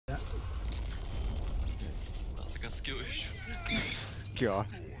skill issue. God,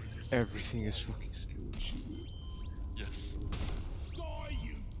 everything is fucking skill issue. Yes.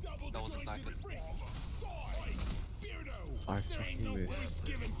 That was ignited. I fucking missed.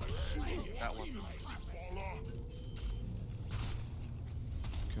 That one.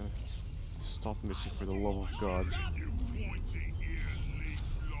 Okay. Stop missing for the love of God.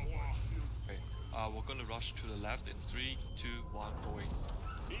 Okay. We're gonna rush to the left in 3, 2, 1, going.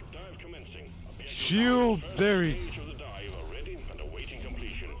 Deep dive commencing. Shield Derry.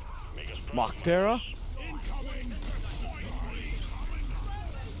 Mockterra?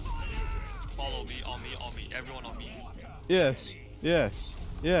 Follow me, on me, everyone on me. Yes, yes,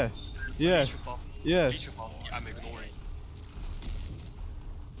 yes, yes, yes. I'm ignoring.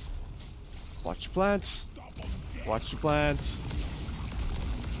 Watch your plants. Watch your plants.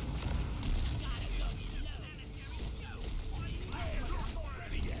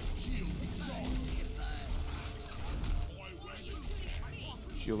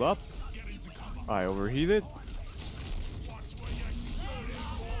 Shield up. I overheated.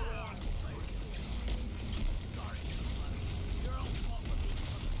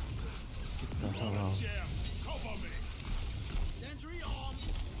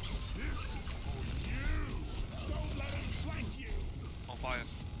 On fire.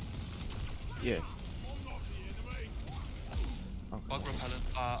 Yeah. Bug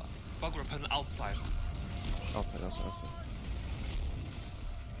repellent outside. Outside.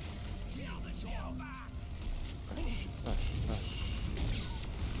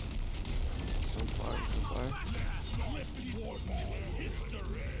 So far.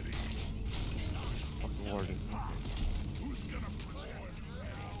 Fucking warden.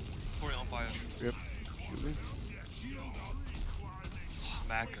 Pouring on fire. Yep. Shooting.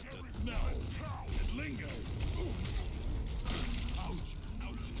 Maggot.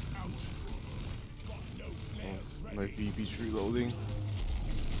 Oh, my VB's reloading.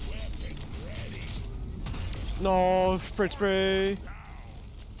 No, spray.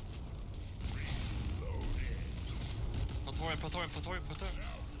 Praetorian.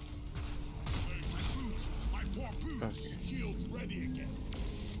 Okay.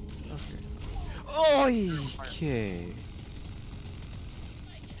 Okay.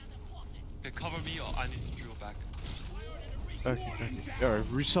 Okay, cover me or I need to drill back. Okay. Alright,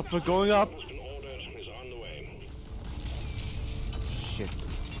 resupply going up. Shit.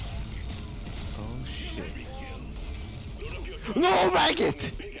 Oh shit. No,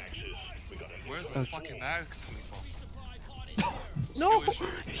 maggot! Where's the fucking mags coming from? No!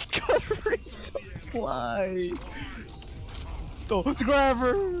 He got resupply! Don't grab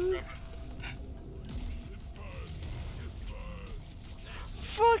her!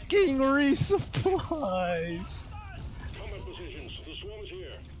 Fucking resupplies!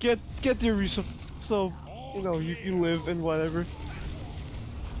 Get the resupply so you know you can live and whatever.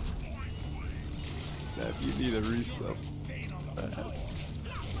 You need a resup.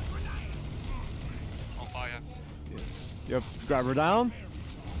 On fire. Yep, grab her down.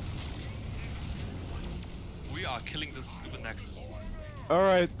 We are killing this stupid Nexus.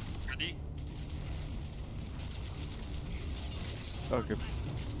 Alright. Ready? Okay.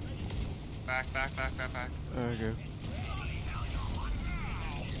 Back. Okay.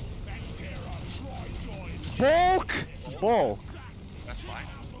 Bulk! That's fine.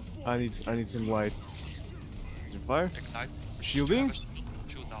 I need some light. Is there fire? Ignite. Shielding?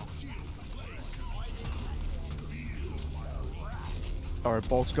 Shield now. Alright,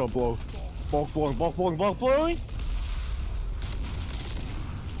 bulk's gonna blow. Bulk blowing!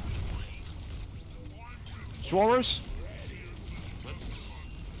 Swarmers?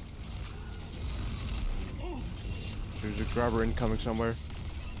 There's a grabber incoming somewhere.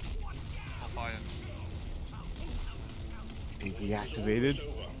 On fire. AV activated.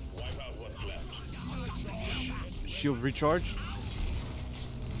 Shield recharge.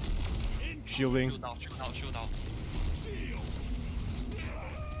 Shielding. Shield now.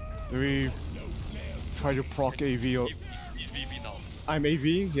 Do we try to proc AV? VV now. I'm AV,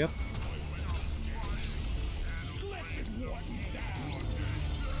 yep.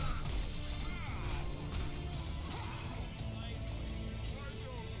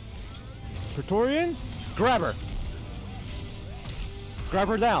 Praetorian? Grab her! Grab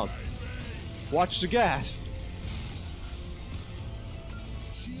her down! Watch the gas!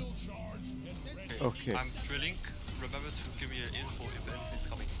 Okay. I'm drilling. Remember to give me an info if anything's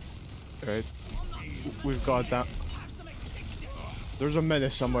coming. Alright. We've got that. There's a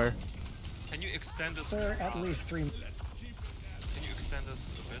menace somewhere. Can you extend this? Sir, at least 3. Can you extend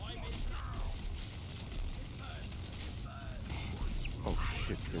this a bit? Oh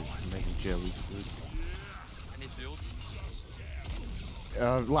shit, there's many jellies, dude. I need shields.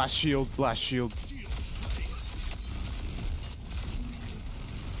 Last shield, last shield.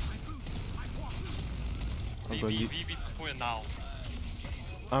 I'm gonna need, VV for it now.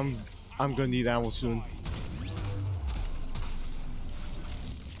 I'm gonna need ammo soon.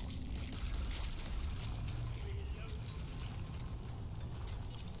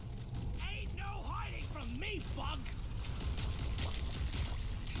 Ain't no hiding from me, bug.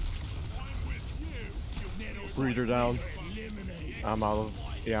 Breather down. I'm out of.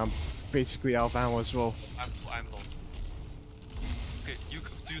 Yeah, I'm basically out of ammo as well. I'm low. Okay,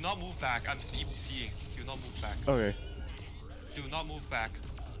 do not move back. I'm even seeing. Do not move back. Okay. Do not move back.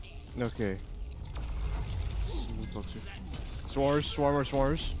 Okay. Swarmers, swarmers,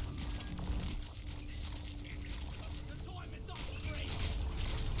 swarmers.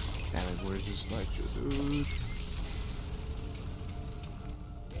 Damn it, where's this nitro, dude?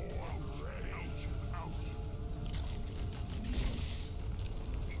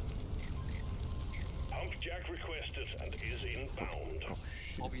 Pump jack requested and is inbound. Oh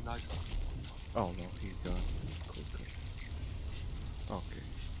I'll shit. be nice. Oh no, he's gone. Cool, cool. Okay.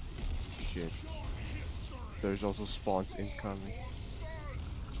 Shit. There's also spawns incoming.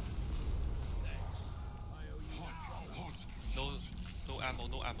 No ammo,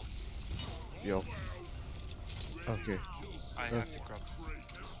 no ammo. Yo. Okay. I have to grab this.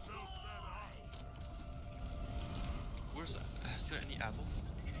 Where's that? Is there any ammo?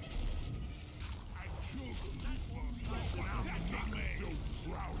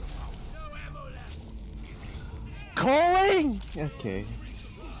 Calling! Okay.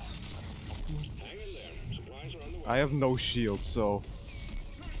 Hang in there. Supplies are on the way. I have no shield, so.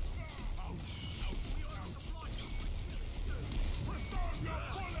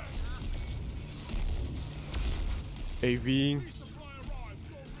 AV.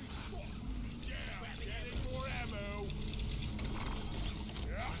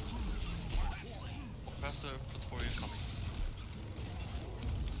 Professor Praetorian coming.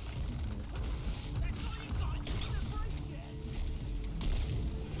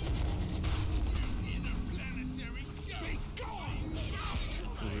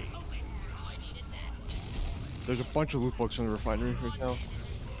 There's a bunch of loot boxes in the refinery right now.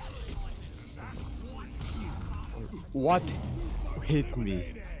 What hit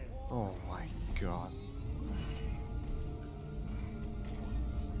me? Oh my god.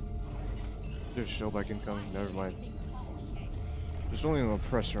 There's shellback incoming, never mind. There's only an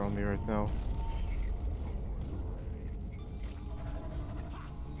oppressor on me right now.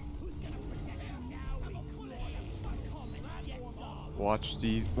 Watch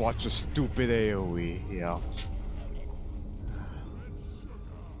the stupid AoE, yeah.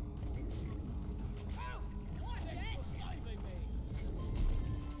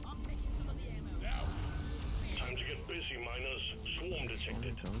 Time to get busy, miners. Swarm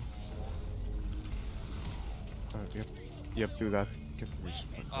detected. Yep, do that. Get the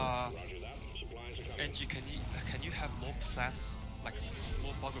resupply. Roger that. Supplies are coming. Angie, can you have more stats, like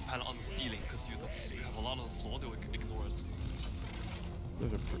more bug repellent on the ceiling? Because you have a lot on the floor, they'll ignore it.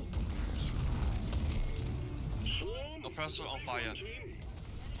 There's a Swarm. Oppressor on fire.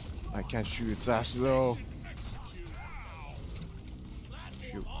 I can't shoot its ass though.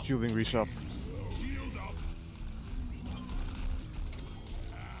 Shielding reach up.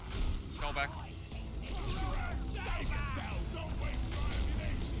 Go back.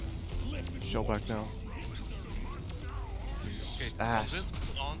 Shell back now. Okay, from Ass. this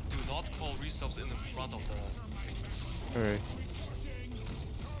point on, do not call resubs in the front of the thing. Alright.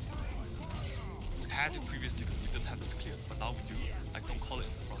 We had to previously because we didn't have this clear, but now we do. Like, don't call it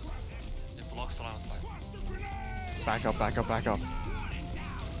in the front. It blocks the line of sight. Back up, back up, back up.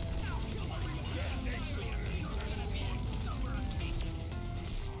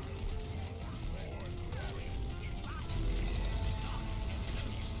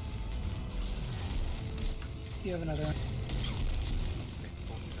 You have another one. Okay,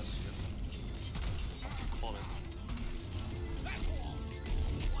 don't just here. Have to call it.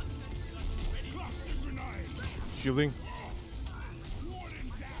 Shielding.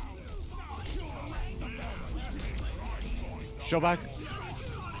 Shell back.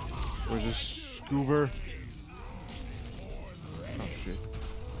 Where's this Scoober? Oh shit.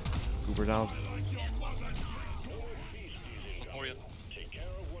 Scoober down. Praetorian. Take care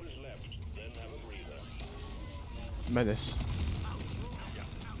of what is left, then have a breather. Menace.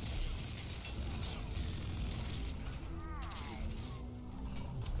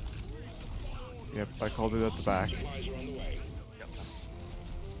 Yep, I called it at the back. Supplies are on the way. Yep, that's.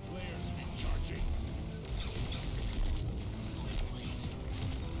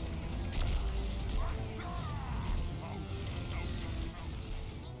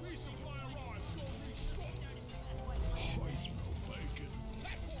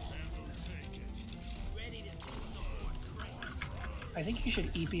 I think you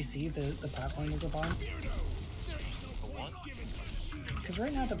should EPC the platform at the bottom. The what? Because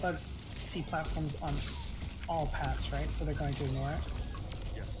right now the bugs see platforms on all paths, right? So they're going to ignore it.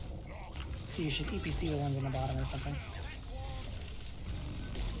 Yes. So you should EPC the ones on the bottom or something. Yes.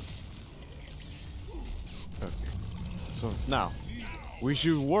 Okay. So now, we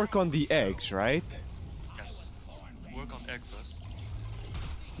should work on the eggs, right? Yes. Work on egg first.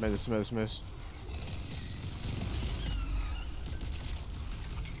 Miss.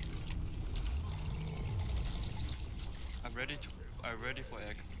 I'm ready for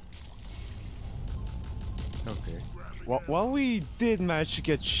egg. Okay. While we did manage to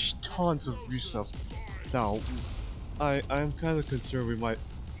get tons of new stuff, now I'm kind of concerned we might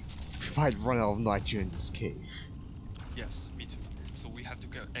run out of nitrogen in this cave. Yes, me too. So we have to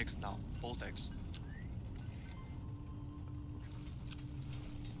get eggs now. Both eggs.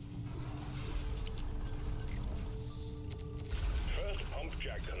 First pump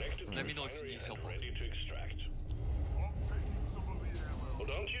jack connected. Let me know if you need help. Ready to extract. Hold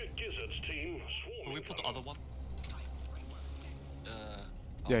on to your gizzards, team. Can we put the other one?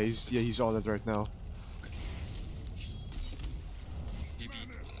 Yeah, he's on it right now. Maybe.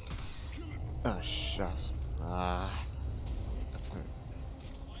 Ah, shots. That's fine.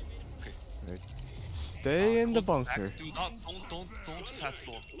 Okay. Right. Stay in the Close back. bunker. Do not, don't flat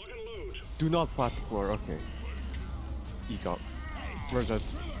floor. Lock and load. Do not flat the floor. Okay. Eco. Where's that?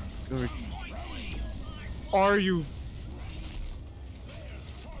 Are you?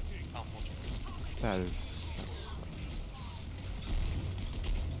 Unfortunately. That's.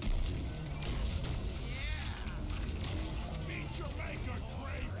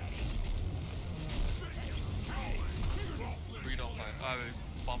 Read on fire.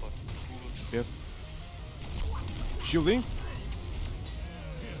 Bomber. Yep. Shielding?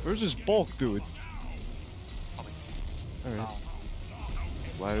 Where's this bulk dude? Coming. Alright. Now.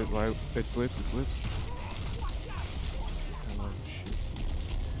 Why? It's lit.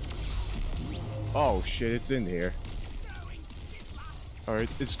 Oh shit, it's in here. Alright,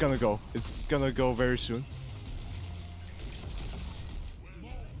 it's gonna go. It's gonna go very soon.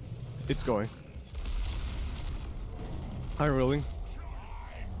 It's going. I'm rolling.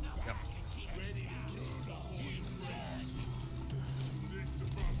 Yep.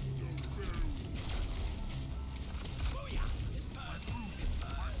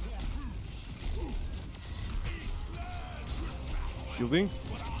 Shielding.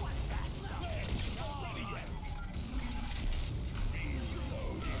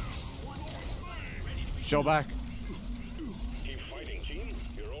 Show back. Keep fighting, team.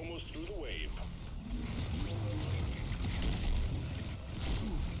 You're almost through the wave.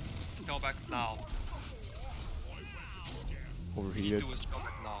 Go back now. Overheated. Do is go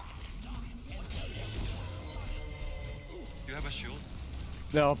back now. Do you have a shield?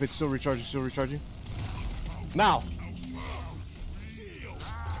 No, it's still recharging. Now!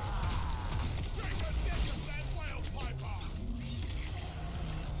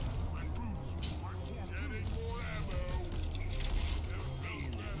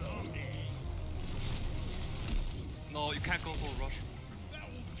 No, you can't go for a rush.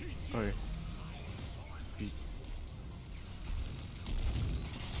 Okay.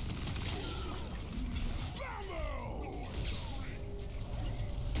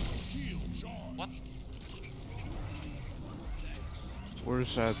 What?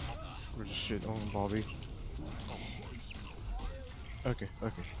 Where's that? Where's the shit on Bobby? Oh. Okay.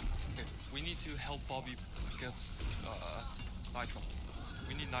 Okay. We need to help Bobby against Nitro.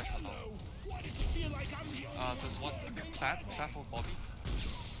 We need Nitro now. There's one plat for Bobby.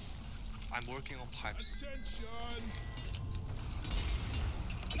 I'm working on pipes.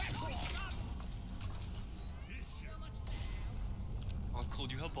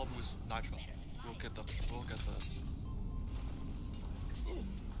 Could you help Bobby with Nitro? We'll get the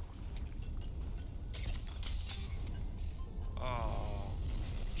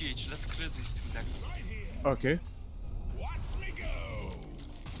PH, let's clear these two nexuses. Okay. Watch me go.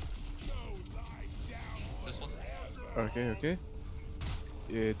 This one? Okay.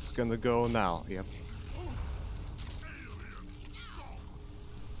 It's gonna go now. Yep.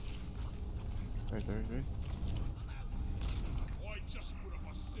 Right.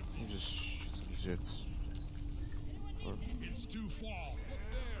 You just zips. Or It's too far.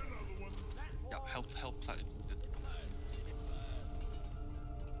 Yeah, help side.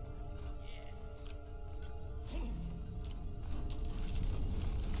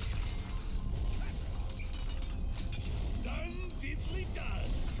 Done, diddly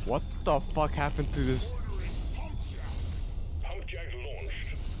done. what the fuck happened to this? Pump jack launched.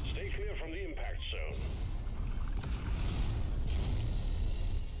 Stay clear from the impact zone.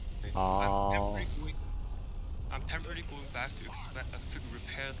 Okay. Oh. I'm temporarily going back to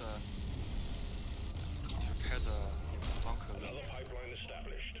repair the bunker. Another pipeline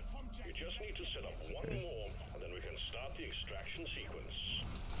established. You just need to set up one more, and then we can start the extraction sequence.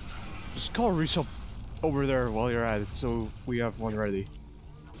 Just call Reese over there while you're at it, so we have one ready.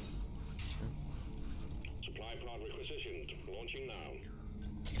 Supply pod requisitioned. Launching now.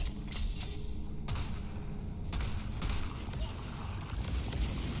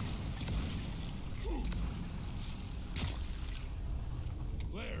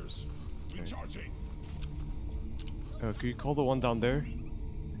 Flares. Recharging. Can you call the one down there?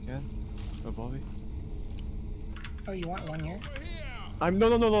 Again? Oh, Bobby? Oh, you want one here? No, I mean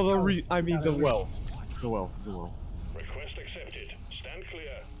the no. well. The well. Request accepted. Stand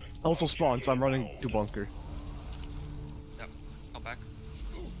clear. Also spawns, I'm running to bunker. Yep. Come back.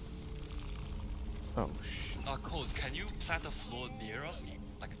 Oh, shit. Code, can you plant a floor near us?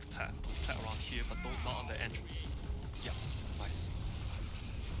 Like plant around here, but not on the entrance. Yeah, nice.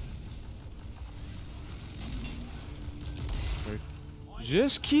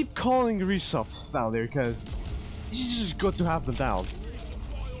 Just keep calling resubs down there, because it's just good to have them down.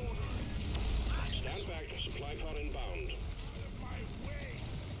 Stand back. Supply pod inbound.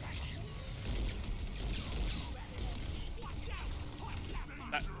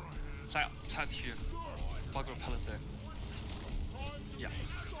 Plant here. Bug repellent there. Yeah.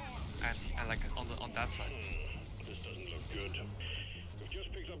 And like on that side. This doesn't look good. We've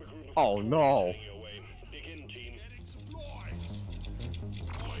just picked up a group of Oh no! heading your way. Begin, team.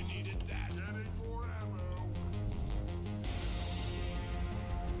 I needed that.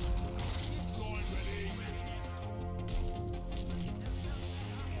 Going ready.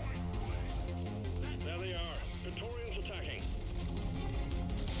 There they are. Praetorians attacking.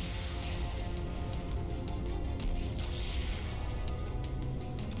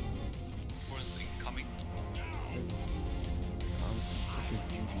 Force incoming.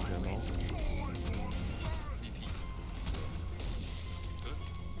 VP. Good.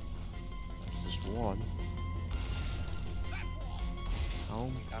 Just one. How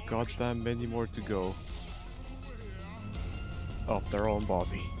goddamn many more to go? Oh, they're all on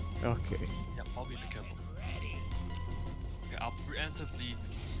Bobby. Okay. Yeah, Bobby, be careful. Okay, I'll preemptively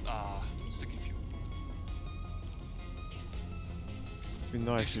sticky fuel. Be They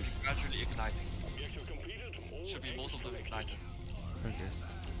nice should if. be gradually igniting. Objective completed. All Should be most of them ignited. Okay.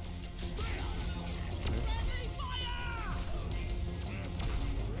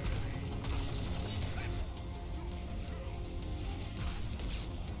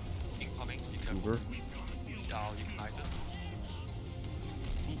 Incoming, be careful. Uber. Yeah, I'll ignite it.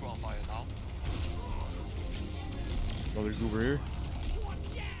 Uber on fire now. Another goober here.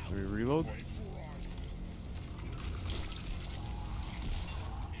 Let me reload.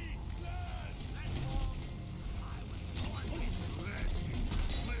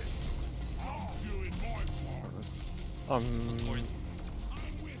 Doing my part.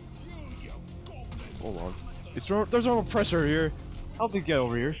 Hold on. There's no oppressor here. How did he get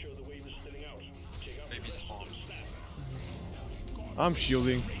over here? Sure the wave is thinning out. Check out Maybe spawn. I'm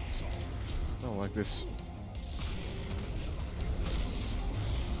shielding. I don't like this.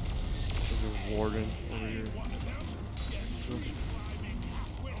 There's a warden over here.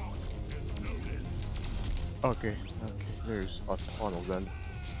 Okay, there's a tunnel then.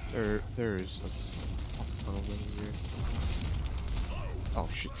 There is a tunnel then here. Oh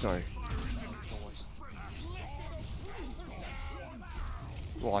shit, sorry. No worries.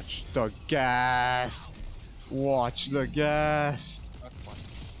 Watch the gas! Watch the gas! That's fine.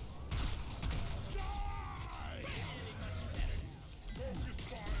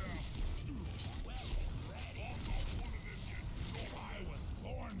 I was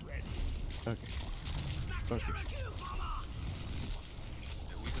born ready. Okay. Okay.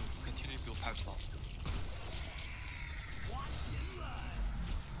 Yeah, we can continue to build pipes now.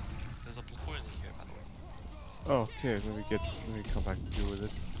 There's a Praetorian in here, by the way. Oh, okay, let me come back to deal with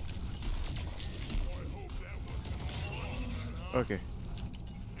it. Okay.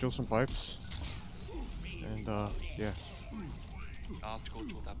 Drill some pipes. And yeah. I'll have to go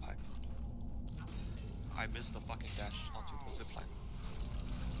to that pipe. I missed the fucking dash onto the zipline.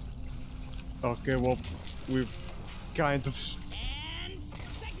 Okay, well, we've kind of.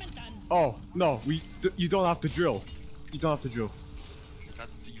 Oh no, you don't have to drill. You don't have to drill.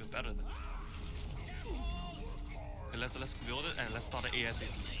 That's even better then. Okay, let's build it and let's start the ASAP.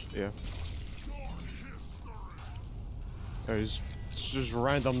 Yeah. There's just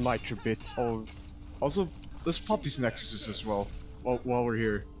random nitro bits. Oh, also let's pop these nexuses as well while we're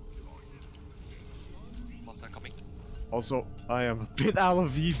here. What's that coming? Also, I am a bit out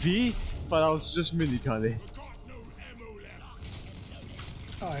of EV, but I was just mini cutting.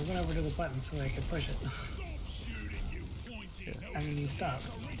 Oh, I went over to the button so that I could push it. I mean, you stop.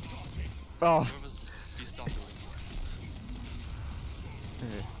 Oh. What was you stop doing?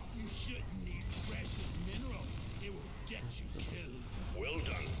 Okay. You shouldn't need precious minerals. It will get you killed. Well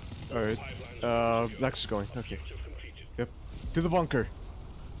done. Alright. Next going. Okay. Yep. To the bunker.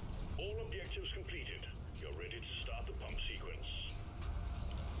 All objectives completed. You're ready to start the pump sequence.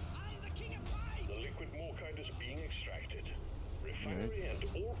 The liquid morkite is being extracted. Refinery and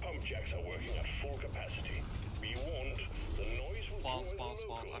all pump jacks are working at full capacity. Be warned, the noise will Spawns,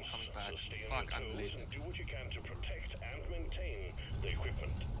 I'm coming back. So stay on Fuck, your I'm toes late. and do what you can to protect and maintain the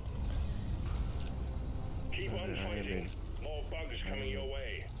equipment. Keep on fighting. More bugs coming your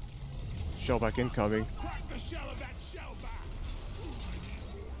way. Shellback incoming. Crack the shell of that shell back.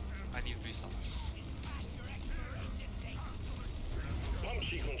 I need resup. Pump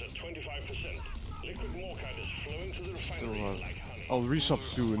sequence at 25%. Liquid morkite is flowing to the refinery So, like honey. I'll resub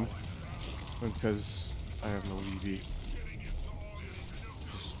soon because I have no EV.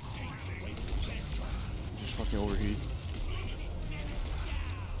 Just fucking overheat.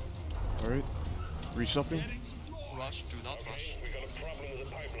 Alright. Resupping. Rush, do not rush. We got a problem with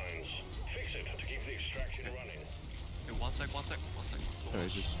the pipelines. Fix it to keep the extraction running. Okay, one sec. Don't Alright,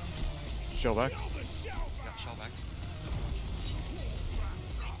 rush. just shellback. Yeah, shell back.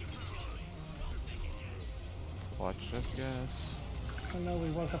 Watch that gas. Oh no, we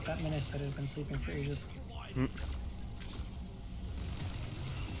woke up that menace that had been sleeping for ages. Can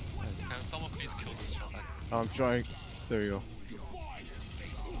someone please kill this shell back? I'm trying. There you go.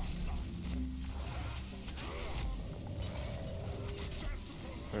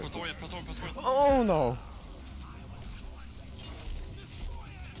 Alright. Praetorian. Oh no!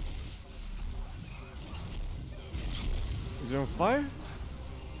 Is it on fire?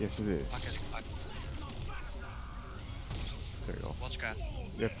 Yes, it is. Okay, There you go. watch cat.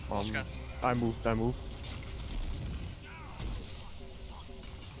 Yep. Watch cat. I moved.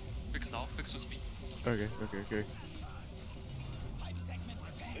 Fix now, fix with me. Okay. This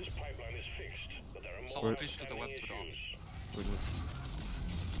pipeline is fixed, but there are more Someone please get the web to outstanding the Wait, wait.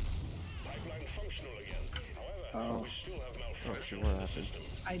 Pipeline functional again. However, we still have Oh malfunction shit, in what the happened? system.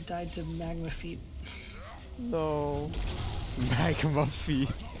 I died to magma feet. No. Magma feet.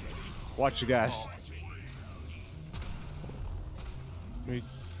 Watch the gas. Let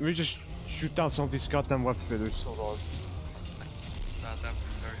me just shoot down some of these goddamn web fitters. Hold on. Thanks. That would be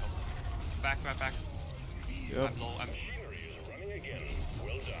very helpful. Back. Yep. I'm low, Machinery is running again.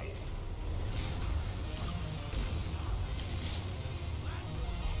 Well done.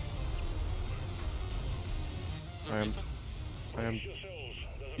 Is there I a am- resup? I am. Yourselves.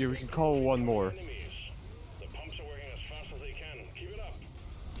 There's a Yeah, we can call one more. enemies. The pumps are working as fast as they can. Keep it up.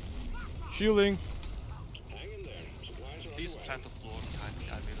 Shielding. Hang in there. Supplies are on Please the way. plant the floor behind me,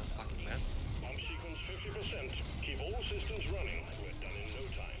 I made a fucking mess. Pump sequence 50%. Keep all systems running. We're done in no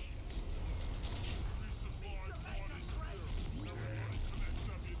time.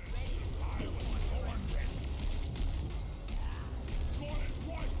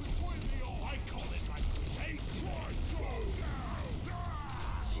 I call it my pH-JPEG.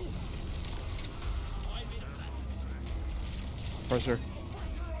 Pressure.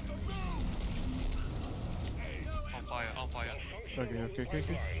 On fire. Functional Okay.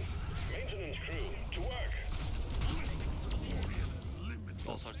 pipeline. Maintenance crew, to work.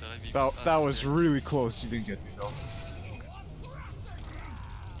 Oh, sorry, did I be... That was really close. You didn't get me though.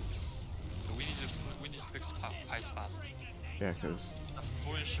 We need to fix pipes fast. Yeah, cause. The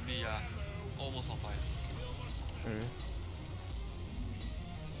Praetorian should be almost on fire. Alright.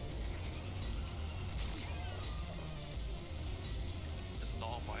 It's not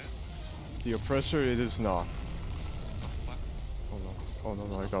on fire. The oppressor, it is not. What? Oh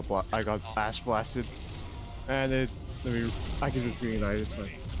no! I got ass blasted, and I can just reignite it. It's fine.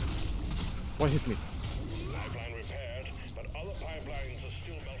 What hit me? Pipeline repaired, but other pipelines are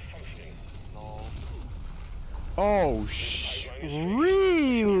still malfunctioning. No. Oh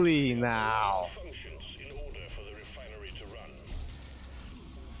really now? Functions in order for the refinery to run.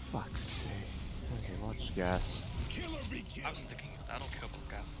 Fuck's sake. Okay, watch gas. I'm sticking it. I don't care about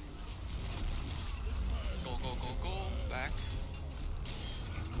gas. Go. Back.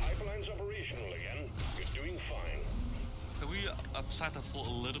 Pipeline's operational again. You're doing fine. Can we upside the floor a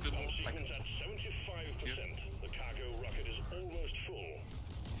little bit more? Pump Like, sequence at 75%. here? The cargo rocket is almost full.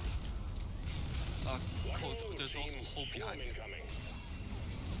 Code, there's also hope behind Swarm you. incoming.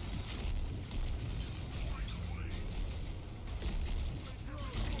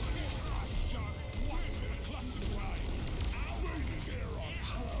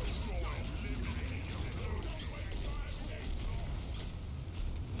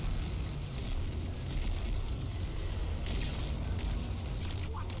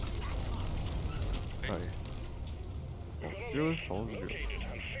 drill, follow the drill. Locate it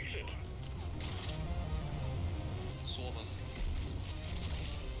and fix it. Swarmers.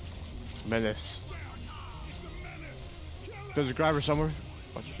 Menace. There's a grabber somewhere.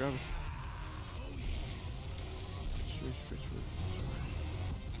 Watch the grabber.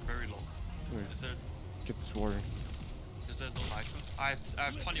 Very low. Wait, Is there get this water. is there no nitro? I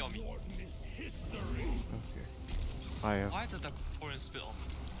have 20 on me. Okay. I have Why did that Torian spit on me?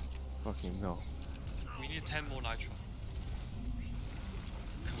 fucking no. We need 10 more nitro.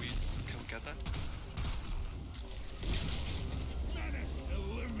 Can we get that?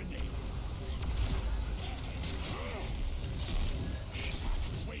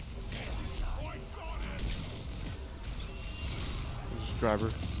 Just grab her.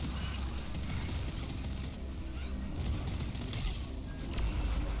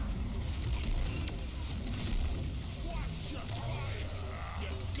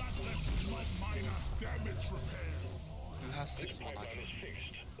 We have 6 more nitro. Pipeline is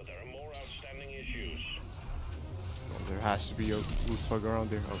fixed, but there are more outstanding issues. Oh, there has to be a root bug around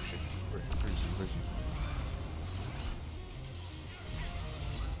there. Oh shit. Where is he?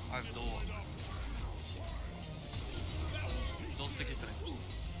 I have no sticky flame.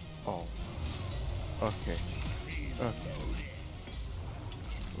 Oh. Okay. Okay.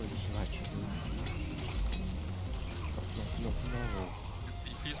 Where is nitro? No.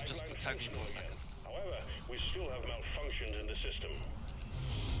 Please just protect me for a second. However, we still have malfunctions in the system.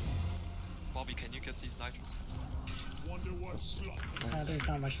 Bobby, can you get these nitro? Wonder what slot. There's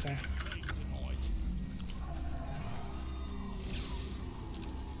not much there.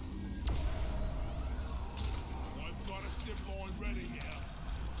 I've got a zip line ready here.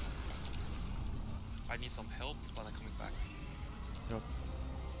 I need some help when I'm coming back. Yep.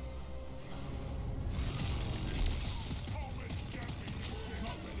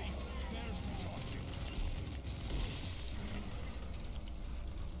 Not ready. There's recharging.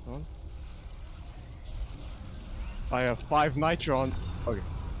 On. I have 5 nitro on. Okay.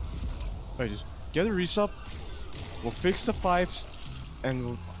 I just get a resup. We'll fix the pipes,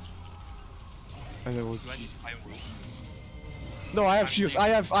 and then we'll. Do I need iron rule? No, I have I'm shields.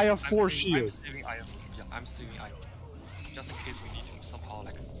 saving- I have 4 I'm shields. saving iron. Yeah, I'm saving iron. Just in case we need to somehow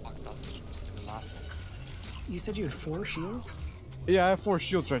like fuck us in the last moment. You said you had 4 shields? Yeah, I have 4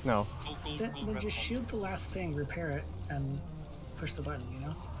 shields right now. Go Then grab just one. shield the last thing, repair it, and push the button, you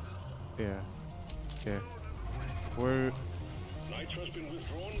know? Yeah. Yeah. Where? Nitro's been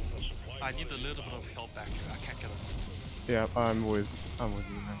withdrawn and supply. I need a little bit of help back here. I can't get a boost. Yeah, I'm with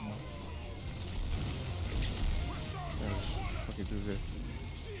you right now. Yeah, let's fucking do this.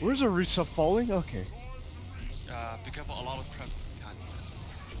 Where's the resup falling? Okay. Be careful, a lot of crap behind you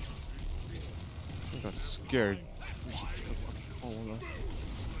guys. I got scared. Hold on.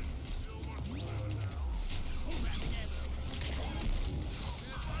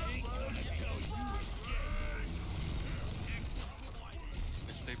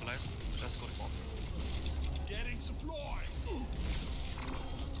 It's stabilized. Let's go to bomb. Getting supply.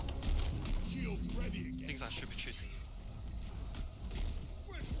 Shield ready again. Things I should be chasing.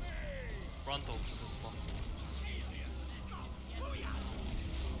 Frontal to the bomb.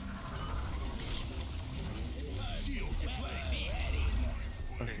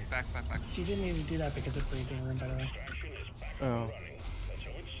 Okay, back. You didn't need to do that because of breathing room, by the way. Extraction is back Oh. and running. Let's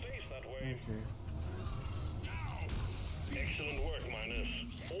hope it stays that way. Okay. Excellent work, miners.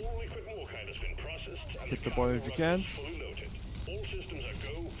 All liquid morkite has been processed and Hit the cargo button if you rocket can. is fully loaded. All systems are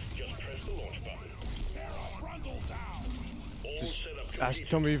go. Just press the launch button. Frontal down. All Just set up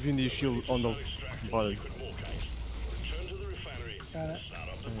tell me if you need shield on the extraction button. liquid morkite. Return to the refinery. Got it. Start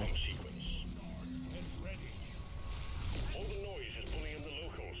up the pump sequence. All the noise is pulling in the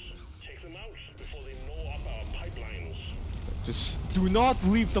locals. Take them out before they gnaw up our pipelines. Just do not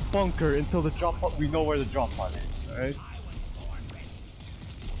leave the bunker until the drop pod. We know where the drop pod is, alright?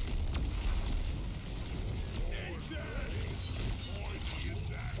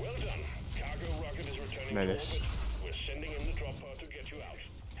 Well done. Cargo rocket is returning Menace. to orbit. We're sending in the drop pod to get you out.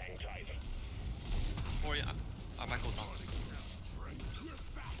 Hang tight. Or yeah, I might go down.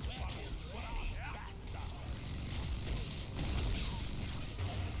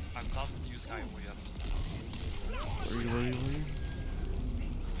 I'm not using iron yet. Where are you?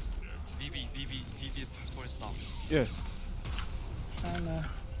 VV towards now. Yeah. And,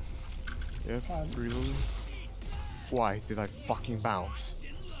 Yep. Pod. Reloading. Why did I fucking bounce?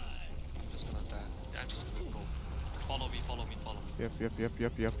 I'm just gonna die. Yeah, I'm just gonna go. Follow me. Yep. Minus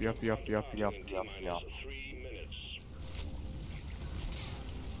 3 minutes.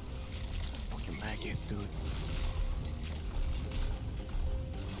 Fucking maggot, dude.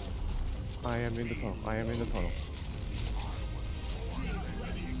 I am in the tunnel.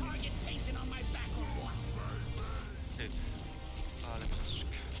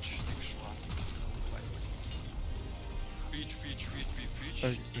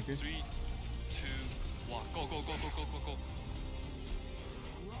 Okay. In 3, 2, 1. Go, go, go, go, go, go, go.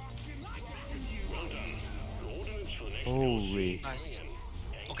 Well done. Your ordnance for the next Holy. Nice.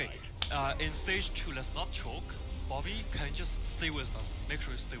 Okay, in stage 2, let's not choke. Bobby, can you just stay with us? Make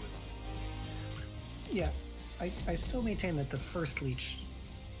sure you stay with us. Yeah, I still maintain that the first leech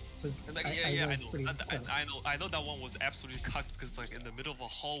was. Like, I I was know. pretty And close. I know that one was absolutely cut because like in the middle of a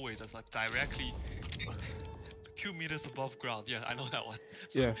hallway that's like directly 2 meters above ground. Yeah, I know that one.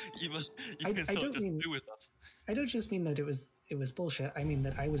 So Yeah. even I still, don't just mean- stay with us. I don't just mean that it was bullshit. I mean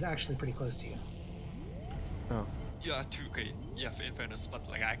that I was actually pretty close to you. Oh. Yeah, too. Okay. Yeah, in fairness, but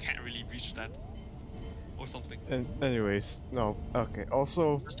like I can't really reach that or something. And anyways, no. Okay.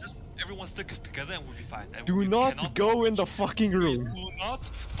 Also, Just everyone stick together and we'll be fine. And do we not cannot go in the fucking we room. do not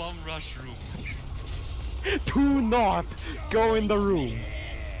bum rush rooms. Do not go in the room.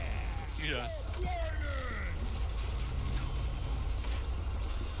 Yes.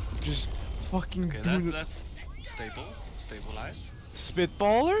 Just fucking Okay, do that's stable. Stabilize.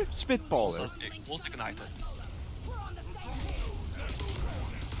 Spitballer? Spitballer. So it was ignited.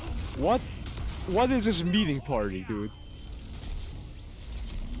 What? What is this meeting party, dude?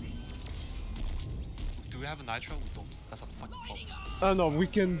 Do we have a nitro? We don't. That's a fucking problem. Oh no, we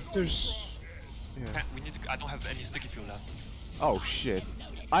can. There's. Yeah. We need to. I don't have any sticky fuel left. Oh shit.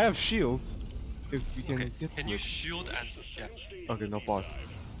 I have shields. If we can Okay. get Can to you it. shield and yeah? Okay, no bot.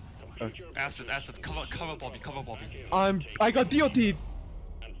 Okay. Acid. Cover Bobby. Cover Bobby. I got DOT. And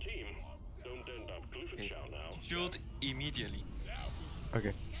team, don't end up Okay. Glyphosate now. Shield immediately.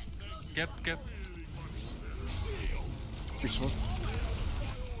 Okay. Get. Which one?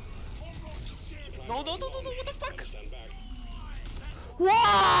 No. What the fuck? Stand back.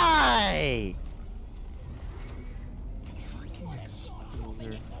 Why? Fucking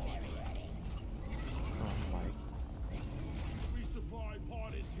exploder. Oh my. Resupply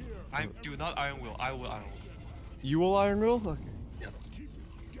pod is here. I do not iron will. I will iron will. You will iron will? Okay. Yes.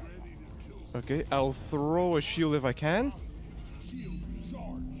 Okay, I'll throw a shield if I can. Shield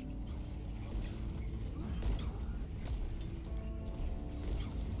charged.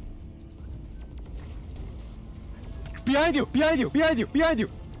 Behind you! Behind you! Behind you! Behind you!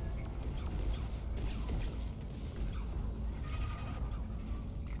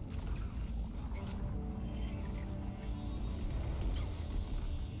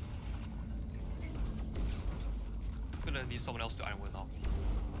 I'm gonna need someone else to iron will now.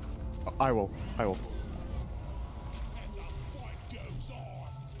 I will. I will. And the fight goes on.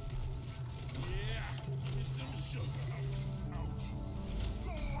 Yeah, it's some sugar. Ouch.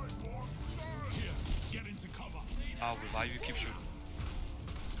 Here, get into cover. I'll revive you. Keep shooting.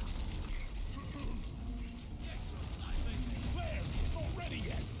 Claire, not ready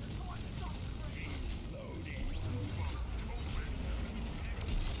yet.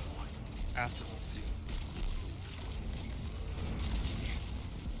 Acid and seal.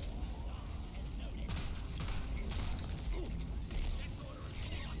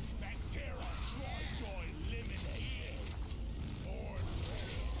 Bacteria, joy eliminated. Board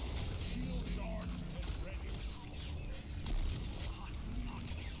ready. Shield charged and ready.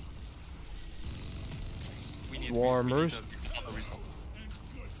 We need Swarmers. Another result.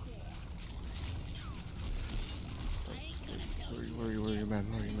 Where are you, man?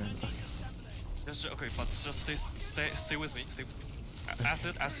 Where are you, man? Just okay, but just stay with me. Stay with me.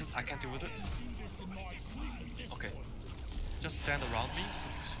 Acid. I can't deal with it. Okay. Just stand around me.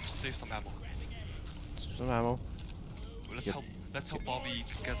 Save some ammo. Some ammo. Let's Yep. help Bobby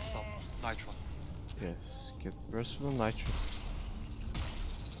get some nitro. Yes. Get the rest of the nitro.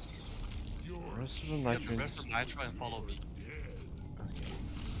 Rest of the Get nitro. the rest of nitro and follow me. Okay.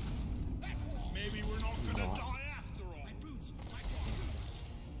 Maybe we're not gonna No. die after all.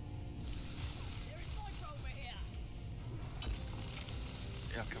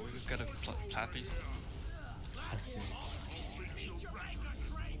 Yeah, can we just get a plat piece?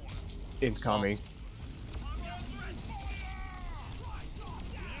 Incoming.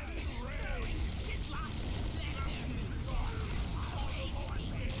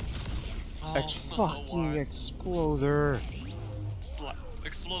 Oh, Fucking why? exploder.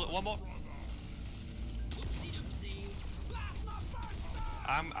 Explode one more.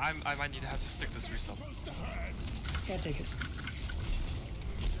 I might need to have to stick this reset. Can't take it.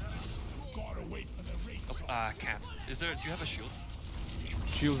 Gotta wait for the rate. Can't. Is there? Do you have a shield?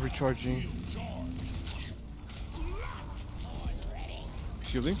 Shield recharging.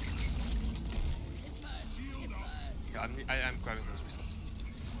 Shielding. Yeah, I'm grabbing this reset.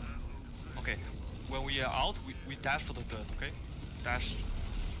 Okay. When we are out, we dash for the dirt. Okay. Dash.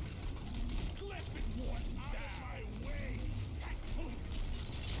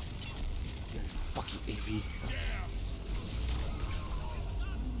 fucking AV.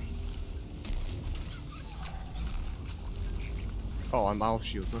 Oh, I'm out of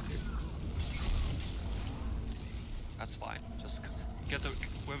shields. Okay. That's fine. Just get the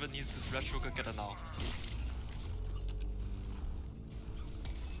whoever needs red sugar, get it now.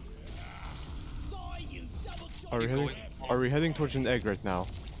 Are we Keep heading? going. Are we heading towards an egg right now?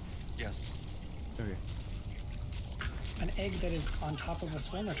 Yes. Okay. An egg that is on top of a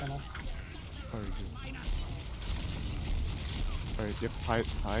swimmer tunnel. Alright, good. Alright, yep,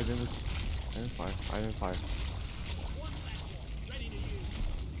 hide in this. Hide in fire.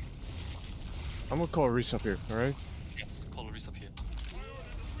 I'm gonna call Reese up here, alright? Yes. Coloris up here.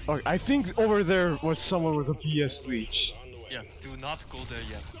 Okay, I think over there was someone with a BS leech. Yeah. Do not go there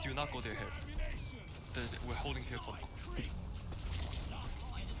yet. Do not go there here. We're holding here for now.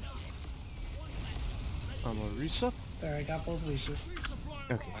 I'm gonna Reese up. There, I got both leashes.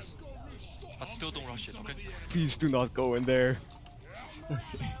 Okay. Nice. But still don't rush it, okay? Please do not go in there.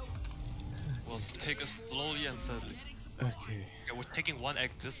 We'll take us slowly and steadily. Okay. Okay, we're taking one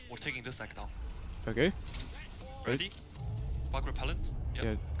egg. We're taking this egg now. Okay. Ready? Bug repellent? Yep.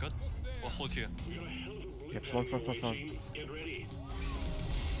 Yeah. Good. We'll hold here. Yep, front. Get ready.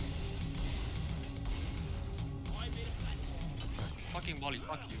 Fucking Molly,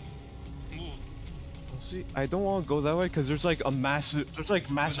 fuck you. Move. See, I don't want to go that way because there's like massive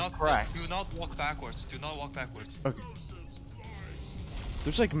cracks. Do not walk backwards. Do not walk backwards. Okay.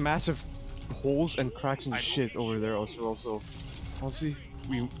 There's like massive holes and cracks and I know. shit over there. Also, honestly,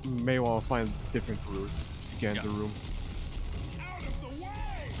 we may want to find a different route to get in the room.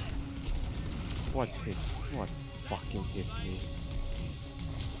 What hit? What fucking hit me?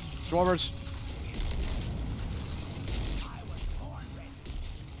 Swarmers!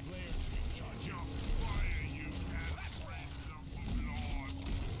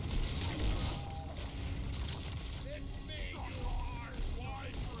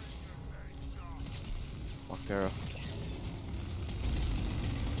 Fuck Terra.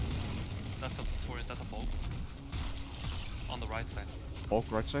 That's a torrent. That's a bulk. On the right side. Bulk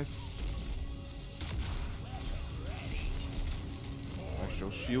right side? I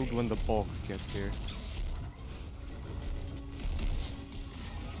shall shield when the bulk gets here.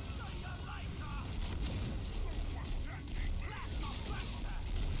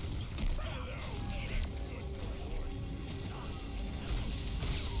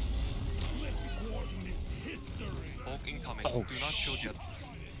 Bulk incoming. Oh, Do not shield yet.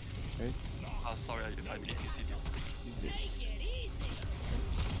 Okay. Sorry if I APC'd you.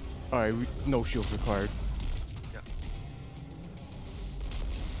 Alright, no shield required. Yeah.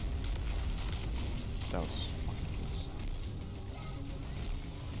 That was fucking close.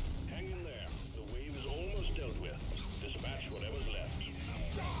 Hang in there. The wave is almost dealt with. Dispatch whatever's left.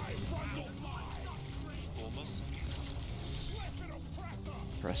 Almost.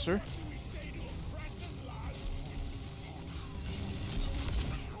 Presser?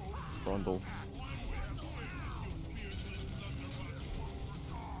 Brundle.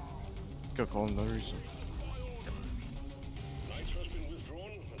 Go call another reason. Nitro has been withdrawn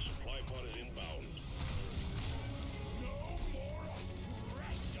and supply pod is inbound.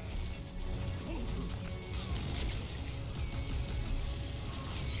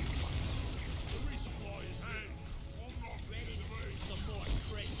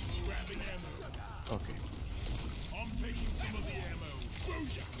 Okay. I'm taking some of the ammo.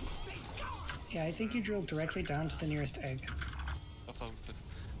 Yeah, I think you drilled directly down to the nearest egg. Affirmative.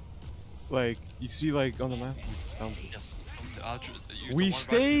 Like, you see like on the map? Yes. We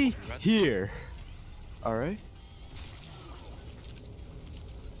stay here! Alright?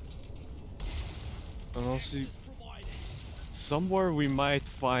 And also, somewhere we might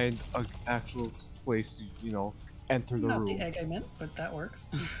find an actual place to, you know, enter the Not room. the egg I meant, but that works.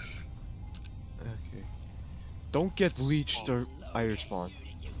 Okay. Don't get leeched or either spawn.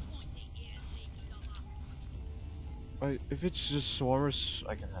 If it's just swarmers,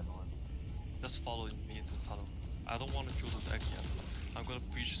 I can handle it. Just follow me into the tunnel. I don't want to kill this egg yet. I'm gonna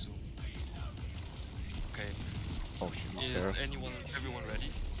breach soon. Okay. Oh shit, Is Terra. everyone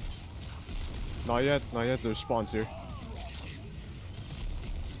ready? Not yet, there's spawns here.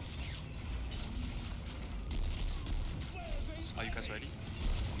 Are you guys ready?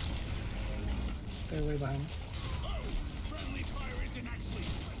 They're way behind. Friendly fire isn't actually.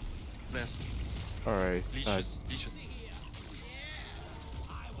 Yes. Alright. Leashes.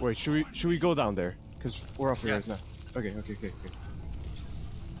 Wait, should we go down there? Cause we're up here Yes. right now. Okay.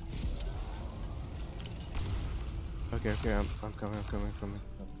 Okay, I'm coming.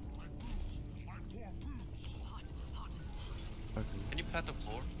 Okay. Can you plant the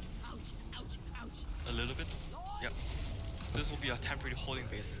floor? a little bit. Yep. This will be a temporary holding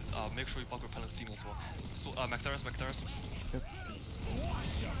base. Make sure you bug repellent ceiling as well. So, Macteras. Yep.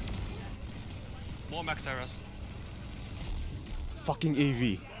 More Macteras. Fucking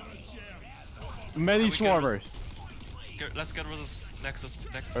AV. Many Can we get rid- swarmers. Let's get rid of this Nexus.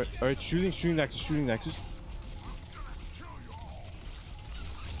 Alright, shooting Nexus.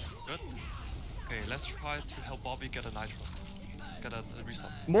 Good. Okay, let's try to help Bobby get a Nitro. Get a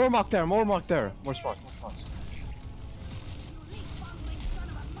reset. More mock there. More spawns.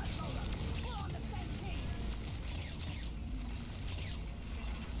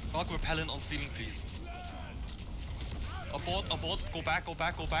 Bug repellent on ceiling, please. Abort, go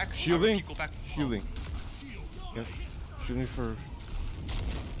back. Shielding. Repeat, go back. Shielding. Yep. Shielding for.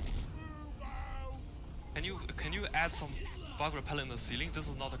 Can you add some bug repellent in the ceiling? This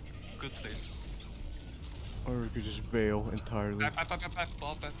is not a good place. Or we could just bail entirely. Back,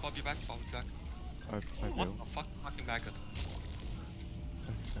 Bobby back. I What bail. the fuck, fucking maggot?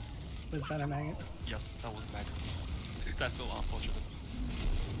 Was that a maggot? Yes, that was maggot. That's still unfortunate.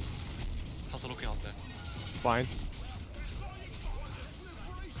 How's it looking out there? Fine.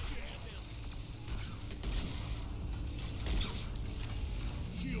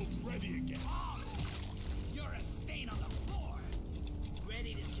 Shields ready again. You're a stain on the floor.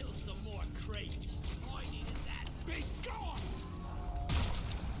 Ready to kill some more crates. I needed that. Be gone!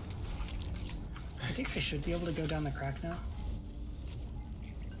 I think I should be able to go down the crack now.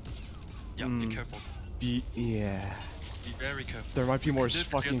 Yeah, be careful. Yeah. Be very careful. There might be more Did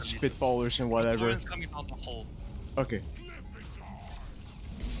fucking forget the spitballers and whatever. Praetorian's coming down the hole. Okay.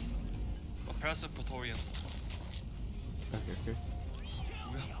 Oppressive Praetorian. Okay.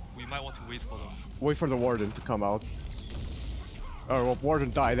 We might want to wait for them. Wait for the warden to come out. Oh, well,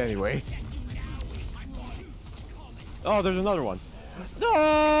 warden died anyway. Oh, there's another one.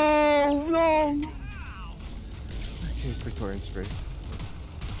 No! Okay, Victorian spray.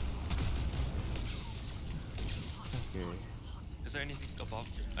 Okay. Is there anything above?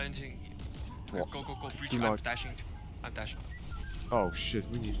 Anything? What? Go. Breach. Do I'm not- dashing. I'm dashing. Oh shit,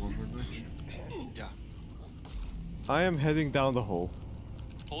 we need one more bridge. Yeah. I am heading down the hole.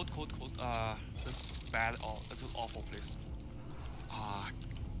 Cold. This is bad. Oh, this is an awful place.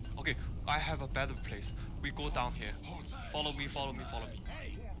 Okay. I have a better place. We go down here. Follow me.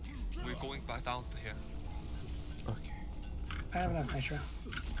 We're going back down here. Okay. I have enough nitro.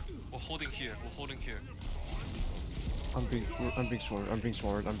 We're holding here. I'm being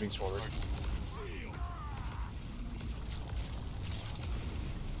swarmed.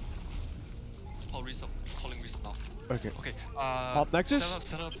 Calling reset now. Okay. Okay. Pop Nexus?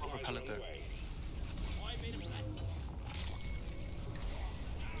 Set up a repellent there.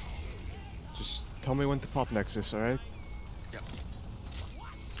 Just tell me when to pop Nexus, alright? Yeah.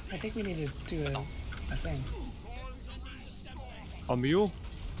 I think we need to do a thing. A mule?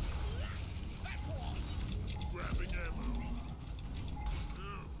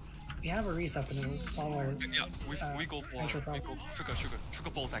 We have a reset and it'll solve our Yeah. We go for. nitro We problem. go trigger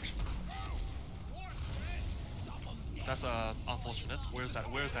bolt action. That's unfortunate. Where's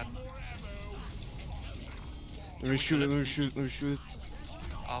that? Let me shoot it.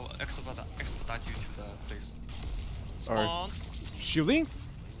 I'll expedite you to the place. Alright. Spawns. Shielding?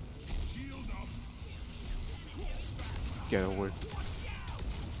 Get over.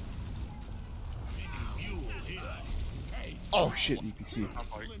 Oh shit, you can see. I'm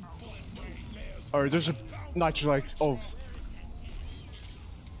sorry. Alright, there's a nitro like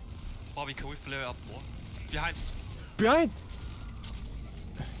Bobby, can we flare up more? Behind us. behind.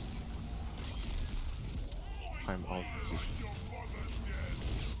 I'm out of position.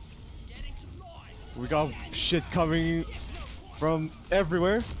 We got shit coming from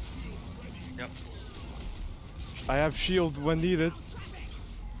everywhere. Yep. I have shield when needed.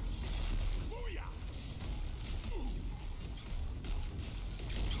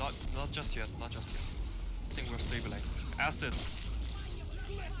 Not just yet. I think we're stabilized. Acid.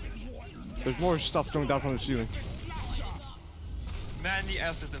 There's more stuff coming down from the ceiling. Many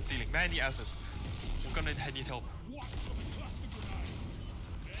acids and ceiling. Many acids. We're gonna need help.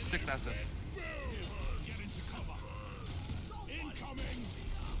 6 acids.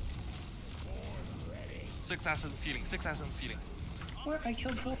 Six acid and ceiling. What? I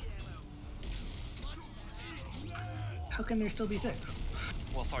killed 4. How can there still be 6?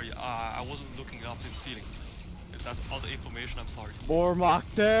 Well, sorry, I wasn't looking up in the ceiling. If that's other information, I'm sorry. More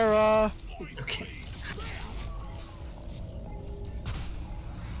Mockterra! Okay.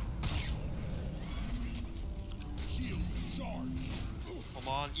 Come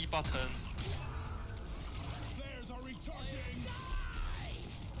on, E button. Flares are recharging.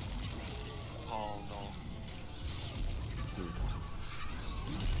 Oh no.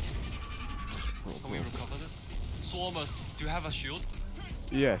 Can we recover this? Swarmers, do you have a shield?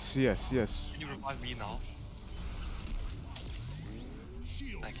 Yes, yes, yes. Can you revive me now?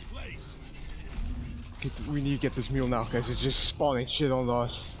 Thank you. We need to get this mule now, guys. It's just spawning shit on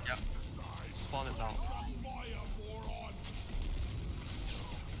us. Yep. Spawn it now.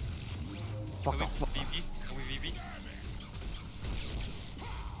 Fuck Can we off. Fuck. VV? Can we VV?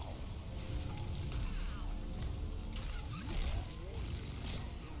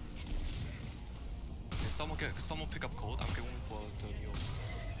 Okay, someone pick up code. I'm going for the mule.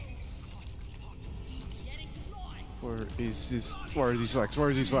 Where is this? Where are these legs? Where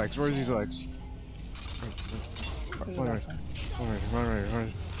are these legs? Where are these legs? This is Run right, awesome. run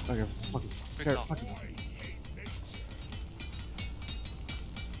right. Okay, fuck it. Pick Here, up. fuck it.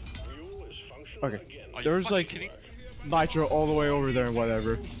 Fuel is functional Okay, again. Are you there's fucking like kidding? nitro all the way over there and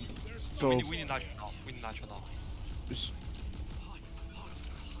whatever. So we need nitro now. We need nitro now. just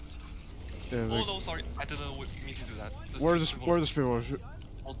yeah, Oh like, no, sorry. I didn't mean to do that. where the spirit?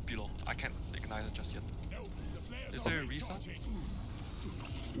 Hold below. I can't ignite it just yet. Is there a reason?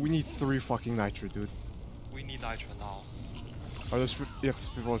 We need 3 fucking nitro, dude. We need nitro now. Are the you have the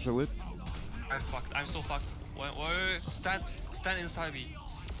spirit walls lit? I'm fucked. I'm so fucked. Wait. Stand inside me.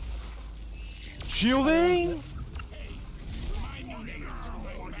 Shielding!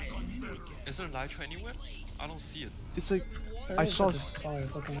 Is there nitro anywhere? I don't see it. It's like There I is, saw but this ball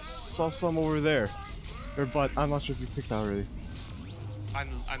is looking. saw some over there. But I'm not sure if you picked that already. I'm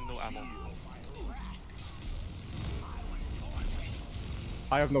no ammo.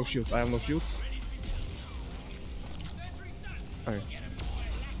 I have no shields. Okay.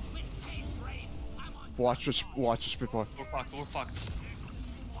 Watch the spirit wall. We're fucked.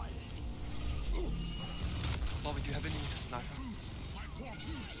 Bobby, do you have any nitro?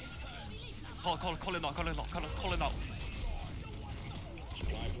 Call it now.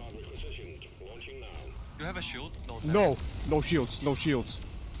 Supply pod requisitioned. Launching now. Do you have a shield? No shields.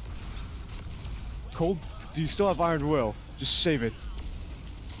 Cold, do you still have iron will? Just save it.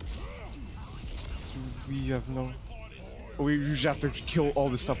 We have no. We usually have to kill all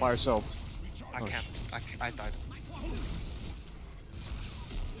this stuff by ourselves. I can't. I died.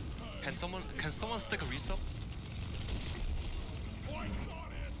 Can someone stick a resub?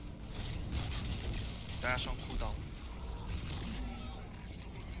 Dash on cooldown.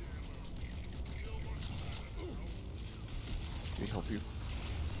 Let me help you.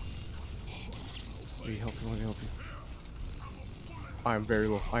 Let me help you. I am very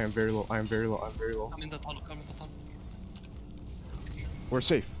low. Come in the tunnel. We're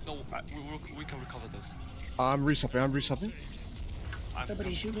safe. No, we can recover this. I'm resupping.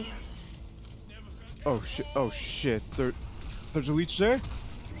 Somebody shoot me. Oh shit. There's a leech there?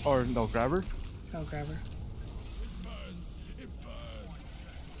 Or no, grabber? No, grab her.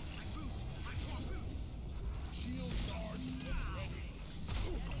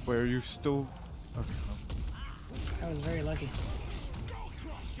 Where are you still? Okay. I was very lucky.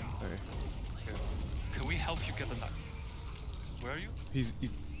 Okay. Can we help you get the knife? Where are you?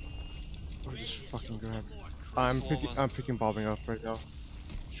 Or just fucking grab. I'm picking bobbing up right now.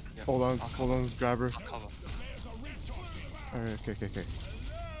 Yeah, Hold on, I'll grabber. I'll cover. Alright, okay.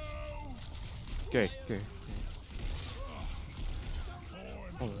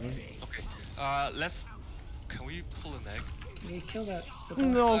 Hold on. Okay. Let's. Can we pull an egg? Can we kill that spit?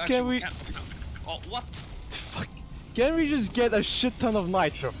 No, Actually, can we? can't. Oh, what? Fuck. Can we just get a shit ton of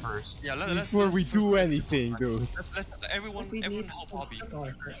nitro first? Yeah, let's. Before we first- do anything, dude. Let's everyone We need help the Bobby. spit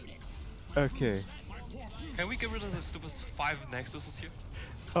dollar first. Okay. Can we get rid of the stupid 5 nexuses here?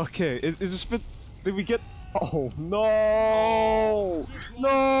 Okay, is a spit. Did we get. Oh, no!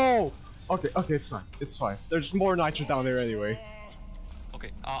 No! Okay, it's fine. There's more nitro down there anyway.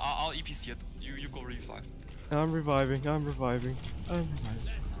 Okay, I'll EPC it. You go revive. I'm reviving.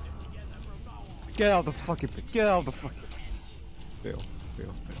 Get out the fucking pit. Fail.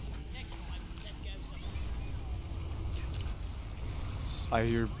 I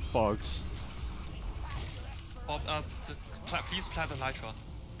hear bugs. Bob, please plant the nitro.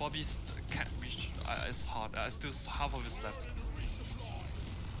 Bobby can't reach. It's hard. Still half of it's left.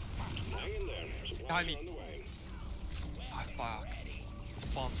 Hang in there. Supply Behind me. on the way. Ah, fuck.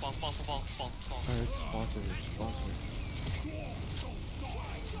 Spawn. Alright, sponsor it.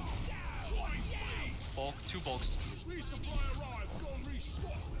 Bulk, 2 bulks.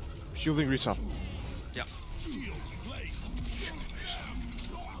 Shielding resup. Yeah.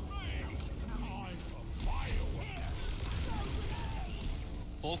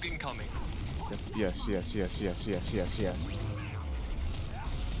 Bulk incoming. Yes.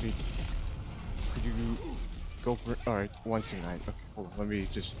 Could you go for? All right, 169. Okay, hold on. Let me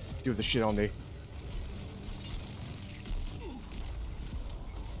just do the shit on the.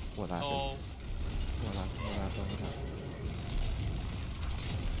 What happened? Oh, What happened? What happened? What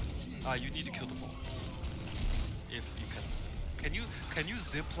happened? you need to kill the ball. If you can. Can you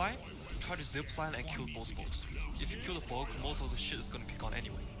zip line? Try to zip line and kill both balls. If you kill the ball, most of the shit is gonna be gone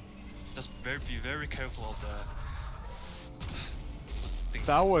anyway. Just be very careful of the things.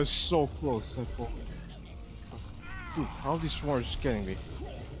 That was so close. That ball. Dude, how are these swarms getting me?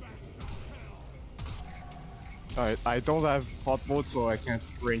 Alright, I don't have hot mode, so I can't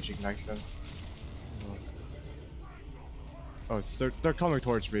range ignite them. Oh, they're coming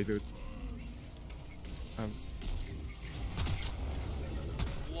towards me, dude.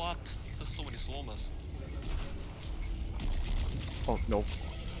 What? There's so many swarmers. Oh, no.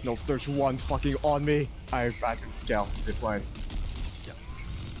 No, there's one fucking on me. I've had to get off the zip line. Yeah.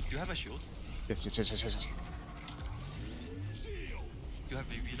 Do you have a shield? Yes. Do you have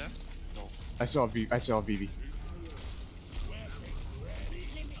VV left? No. I saw VV.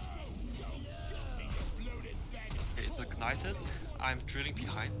 Okay, it's ignited. I'm drilling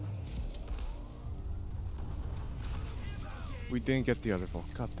behind. We didn't get the other ball.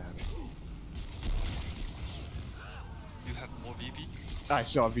 God damn it. You have more VV? I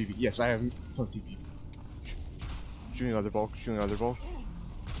saw VV. Yes, I have plenty VV. Shooting another ball. Shooting another ball.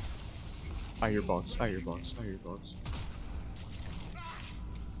 I hear bugs. I hear bugs. I hear bugs.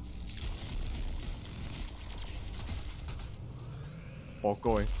 Ball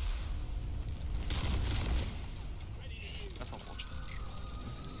going. That's unfortunate.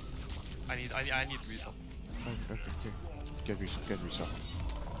 I need resub. Okay. Get resub.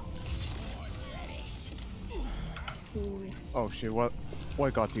 Oh shit, what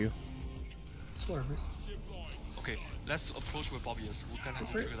got you? Swervers. Okay, let's approach where Bobby is. We're gonna have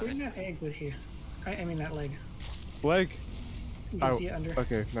to trigger that Bring in. that egg with you. I mean that leg. Leg? You can see it under.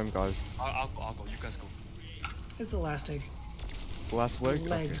 Okay, mem got it. I'll go, you guys go. It's the last egg. Last leg?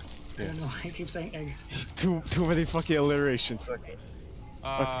 Leg. Okay. I don't know. I keep saying egg. Too many fucking alliterations. Okay.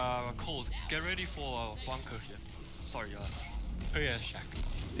 Cold, get ready for a bunker here. Sorry, yeah, shack.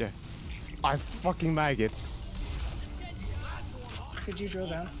 Yeah. I fucking maggot. Could you drill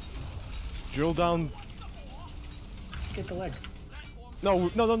down? Drill down. Get the leg. No.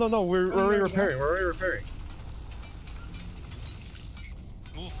 We're already no, repairing. We're already repairing.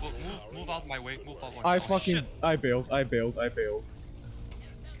 Move out my way. Move out my way. I Oh, fucking. shit. I bailed.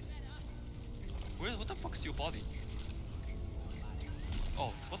 What the fuck is your body?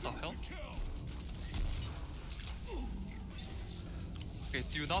 Oh, what the hell? Okay,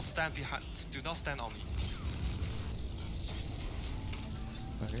 do not stand behind. Do not stand on me.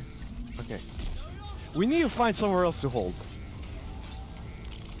 Okay. We need to find somewhere else to hold.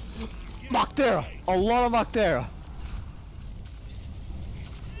 Mactera! A lot of Mactera!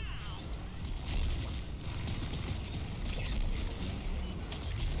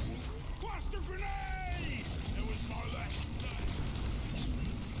 Cluster grenade! It was my last night.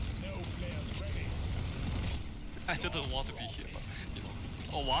 No players ready. I didn't want to be here, but you know.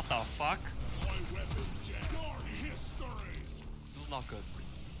 Oh, what the fuck? My weapon jam. Your history. This is not good.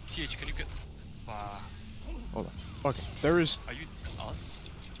 TH, can you get? Hold on. Okay, there is Are you us?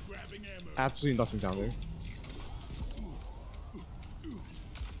 Grabbing ammo. absolutely nothing down there.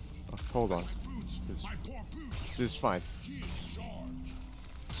 Oh, hold on. This, My poor boots. this is fine. Shield charge.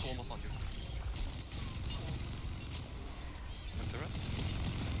 It's almost on you. Enter it.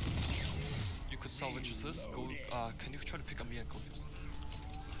 You could salvage this. Go. Can you try to pick up me and go to this?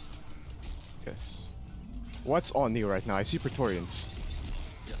 Yes. What's on you right now? I see Praetorians.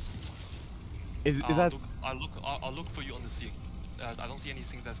 Yes. Is that? I'll look for you on the sea. I don't see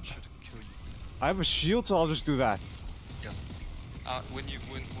anything that should kill you. I have a shield, so I'll just do that. Yes. When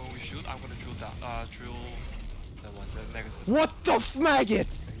we shoot, I'm gonna drill down. Drill that one, the negative. What the maggot?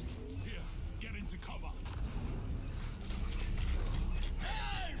 Here, get into cover.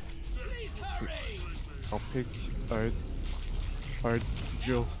 Please hurry! I'll pick. Alright,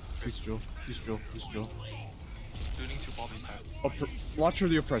 drill. Please drill. Drilling to Bobby's side. Watch for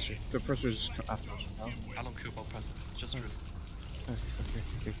the oppressor. The oppressor is after us now. I don't care about present. Just drill.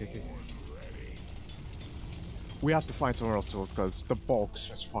 Okay. We have to find somewhere else to look because the bulks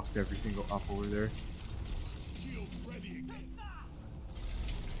just fucked everything up over there. Shield ready again.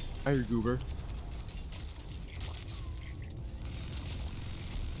 I hear Goober.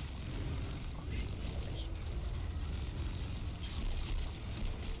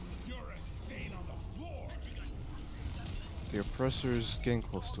 You're a stain on the floor. The oppressor is getting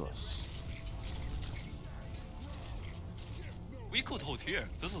close to us. We could hold here.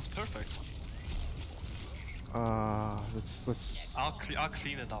 This is perfect. Let's. I'll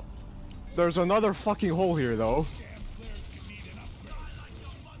clean it up. There's another fucking hole here, though.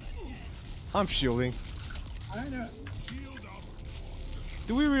 I'm shielding. I don't.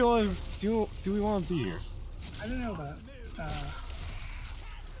 Do we realize? Do we want to be here? I don't know about.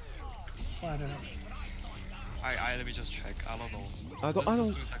 Well, I don't know. Let me just check. I don't know.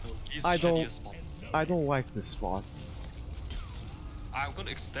 I don't like this spot. I'm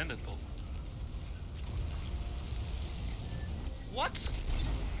gonna extend it though. What?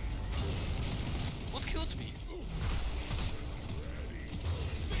 What killed me?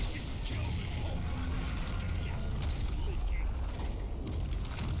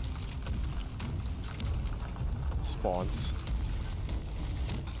 Spawns.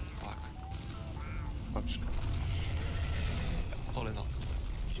 Fuck. I'm just. Pulling up.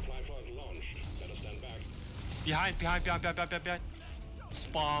 Supply pod launched. Let us stand back. Behind.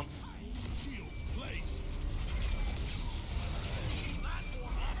 Spawns.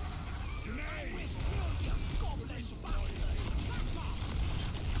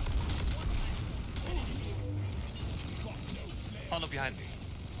 Tunnel behind me.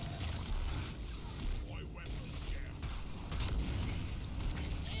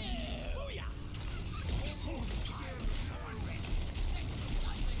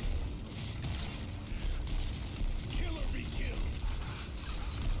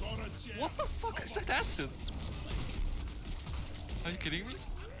 What the fuck is that acid? Are you kidding me?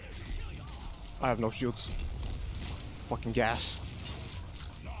 I have no shields. Fucking gas.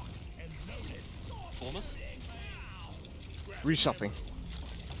 Thomas? Reshuffling.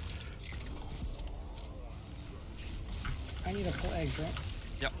 I need to pull eggs, right?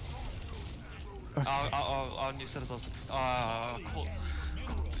 Yep. Our new set us.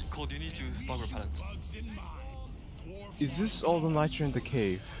 Cole, you need to use bug repellent. Is this all the nitro in the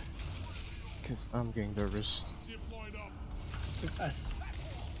cave? Cause I'm getting nervous. Just us.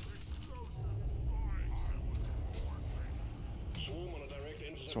 Swarm on a direct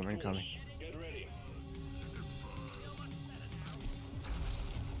intercept. Swarm incoming. Get ready.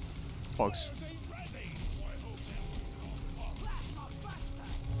 Bugs.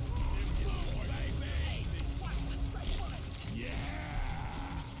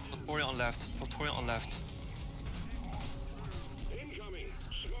 Victoria on left. Victoria on left. Incoming.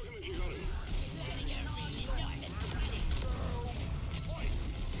 Smoke him if you got him.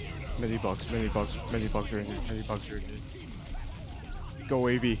 Many bugs are in here, many bugs are in here. Go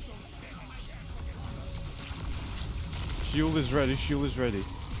AV. Shield is ready.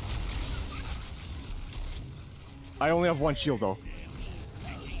 I only have one shield though.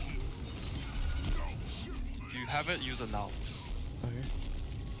 If you have it, use it now. Okay.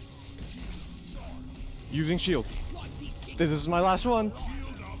 Using shield. This is my last one.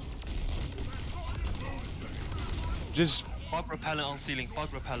 Just Bug repellent on ceiling. Bug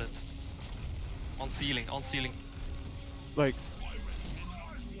repellent. On ceiling. like.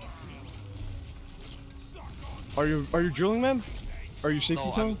 Are you drilling, man? Are you safety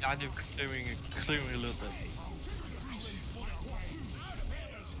No, towing? I'm clearing a little bit.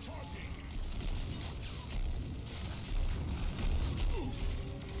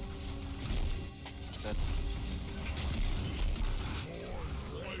 Dead.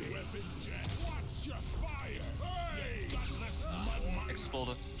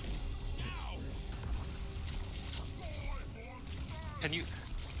 Exploded. Can you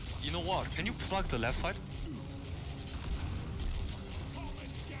know what? Can you plug the left side?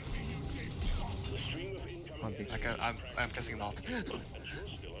 I'm guessing not. And you're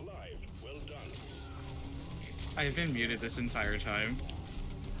still alive. Well done. I've been muted this entire time.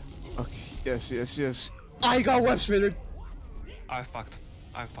 Okay. Yes. I got web spinner. I'm fucked.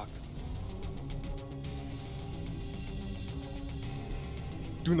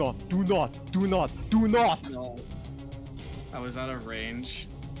 Do not. No. I was out of range.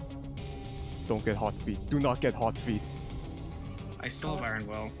 Don't get hot feet. Do not get hot feet. I still have Iron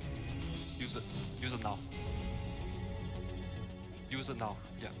Will. Use it now.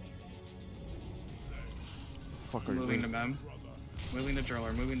 Yeah. Fuck are you Moving to doing? Mem. Moving the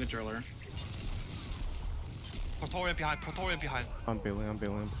driller. Praetorian behind. I'm bailing.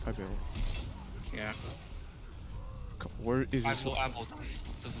 Yeah. Where is I have this? no ammo.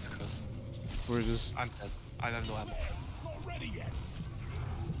 This is cursed. Where is this? I'm dead. I have no ammo.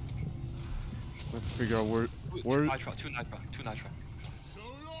 Let's figure out where. Two nitro. So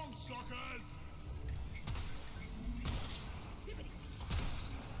long, suckers!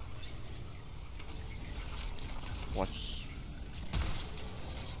 Watch.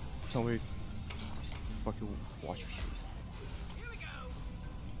 Tell me. Fucking watch.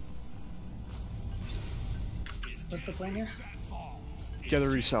 What's the plan here? Get a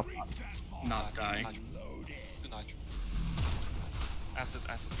resub. Not die. Nitro. Do nitro. Acid,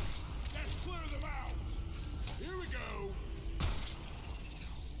 acid. Let's clear them out. Here we go.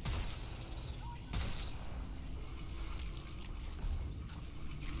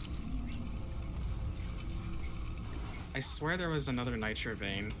 I swear there was another nitro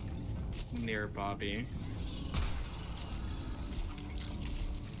vein near Bobby.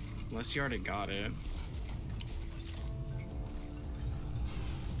 Unless you already got it.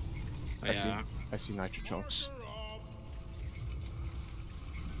 Oh, yeah. I see nitro chunks.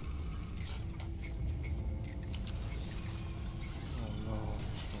 Oh no.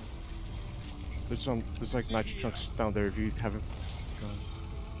 There's like nitro chunks down there if you haven't gone.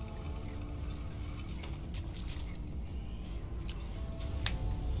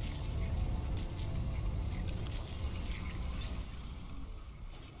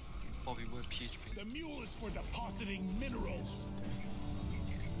 Bobby, where pH-JPEG? The mule is for depositing minerals.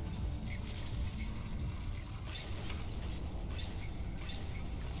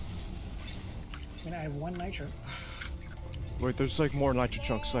 I mean, I have one nitro. Wait, there's like more nitro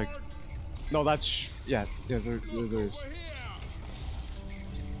chunks. Like, no, that's yeah, there is. Over here.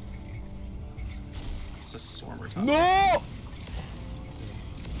 It's a swarmer top. No!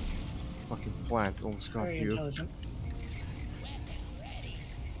 Fucking plant almost got Very you. intelligent.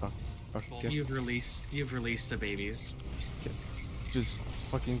 Okay, You've released the babies. just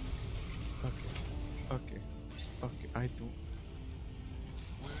fucking. Okay. I don't.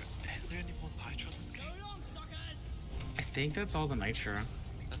 Where is there any more nitro in this game? I think that's all the nitro.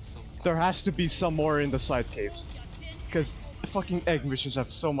 That's so fun. There has to be some more in the side caves, because fucking egg missions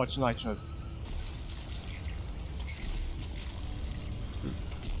have so much nitro.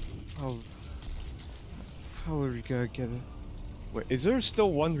 How are we gonna get it? Wait, is there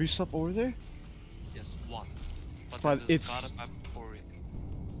still one resub over there? Yes, one. But, But then there's it's- gotta be for it.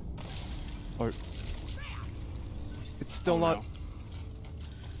 Or it's still Oh, not.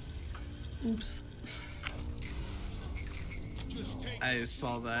 no. Oops. Just take I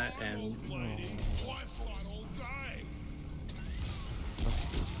saw that and lady. Why fun all day?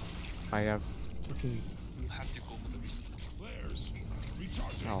 I have. Okay. You have to go with the reason. There's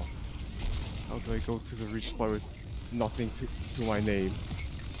recharging. How do I go to the resupply with nothing to my name?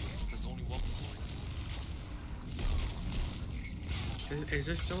 There's only one point. is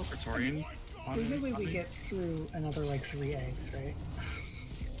there still a Praetorian on Presumably we me? get through another like 3 eggs, right?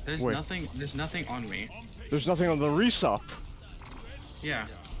 There's Wait. nothing. There's nothing on me. There's nothing on the resup. Yeah.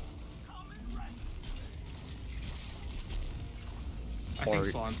 I Or- think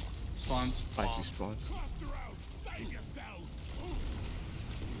spawns. Spawns. I see spawns. Cluster out. Save yourself.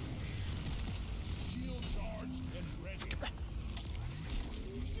 Shield charged and ready.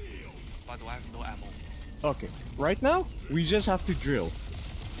 Shield By the way, I have no ammo. Okay, right now we just have to drill.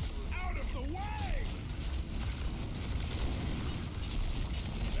 out of the way.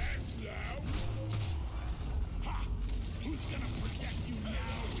 That's now. Ha! Who's gonna protect you now?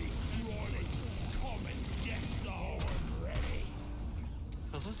 Ronnie, come and get the horn ready.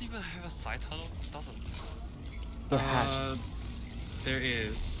 Does this even have a side tunnel? It doesn't. There has to. There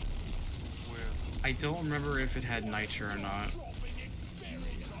is. Where? I don't remember if it had nitro or not. Dropping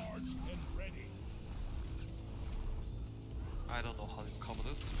experience charged and ready. I don't know how to cover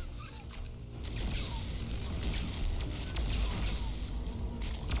this.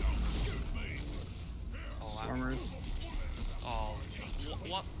 Shoot me. Oh, Swarmers. Oh,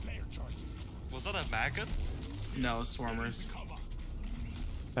 what? Flare charges. Was that a maggot? No, swarmers. Cover.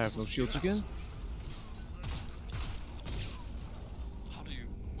 I have no shields again. How do you?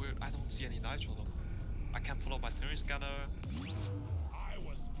 Where? I don't see any nitro though. I can't pull up my thermal scanner. I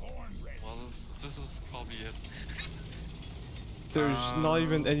was born ready. Well, this is probably it. There's not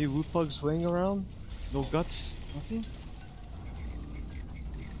even any loot bugs laying around. No guts. Nothing.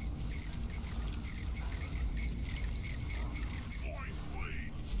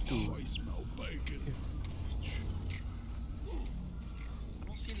 Oh, I smell bacon. I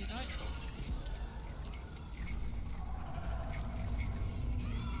don't see any nitro.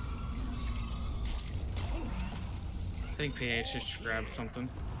 I think PH just grabbed something.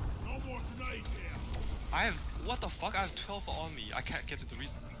 No more grenades here. I have what the fuck? I have 12 on me. I can't get to the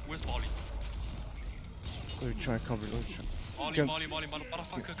reason. Where's Molly? Let me try and cover. Let me try. Molly, Gun- Molly, Molly,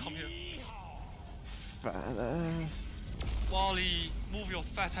 motherfucker, come here. Fat ass. Molly, move your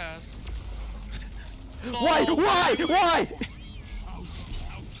fat ass. Why? Why? Why?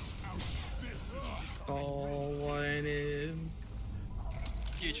 Oh, one in.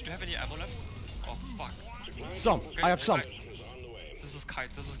 PH, do you have any ammo left? Oh fuck. Some. Okay, I have some. This is kite.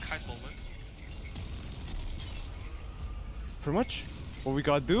 This is kite moment. pretty much what we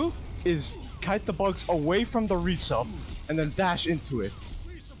gotta do is kite the bugs away from the resup and then dash into it.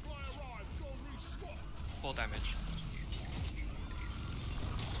 Resupply arrived. Go restock. 4 damage.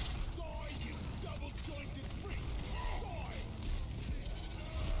 Die, you double-jointed freaks. Die.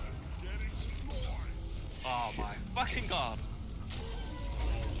 Getting destroyed. Oh my fucking god.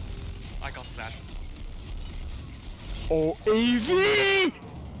 I got slashed. Oh, AV!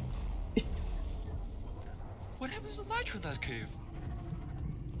 What happens to nitro in that cave?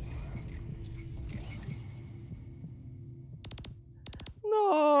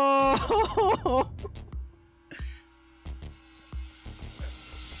 No!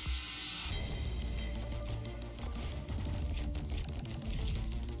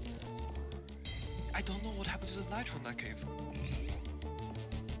 I don't know what happened to the nitro in that cave.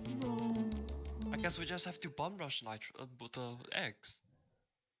 No. I guess we just have to bomb rush nitro with the eggs.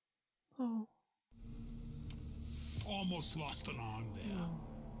 No. Almost lost an arm there.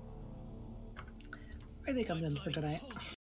 I think I'm done for tonight.